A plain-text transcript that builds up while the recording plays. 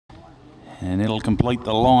And it'll complete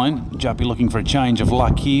the line. Juppy looking for a change of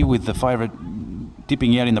luck here with the favourite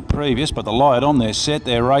dipping out in the previous, but the light on their set.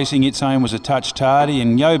 They're racing. Its Home was a touch tardy,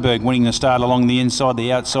 and Joburg winning the start along the inside.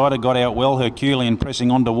 The outsider got out well. Herculean pressing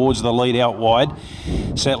on towards the lead out wide.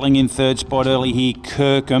 Settling in third spot early here,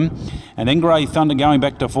 Kirkham. And then Grey Thunder going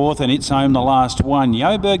back to fourth, and Its Home the last one.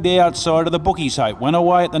 Joburg the outsider, the bookies hope. Went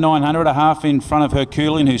away at the 900, a half in front of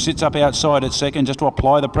Herculean, who sits up outside at second just to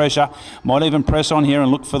apply the pressure. Might even press on here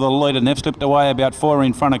and look for the lead, and they've slipped away about 4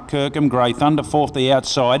 in front of Kirkham. Grey Thunder fourth the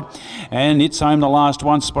outside, and Its Home the last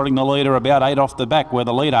one, spotting the leader about 8 off the back, where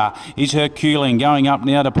the leader is Herculean going up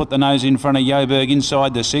now to put the nose in front of Joburg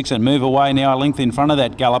inside the 6 and move away now a length in front of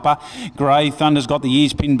that galloper. Grey Thunder's got the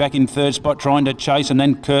ears pinned back in third spot trying to chase, and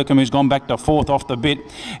then Kirkham, who's gone back to fourth off the bit,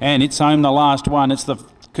 and Its Home the last one.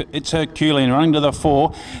 It's Herculean running to the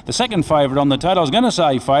 4. The second favourite on the total. I was going to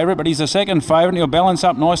say favourite, but he's the second favourite, and he'll balance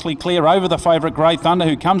up nicely clear over the favourite Grey Thunder,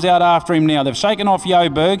 who comes out after him now. They've shaken off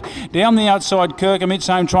Joburg. Down the outside, Kirkham, Its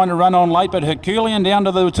Home trying to run on late, but Herculean down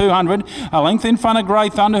to the 200. A length in front of Grey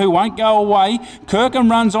Thunder, who won't go away. Kirkham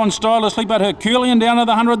runs on stylously, but Herculean down to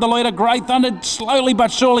the 100, the leader. Grey Thunder slowly but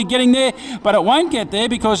surely getting there, but it won't get there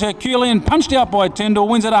because Herculean punched out by Tyndall,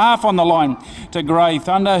 wins at a half on the line to Grey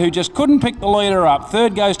Thunder, who just couldn't pick the leader up.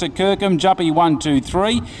 Third goes to Kirkham, Juppy 1, 2,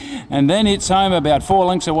 3, and then Its Home about 4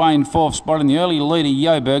 lengths away in fourth spot, in the early leader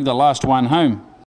Joburg, the last one home.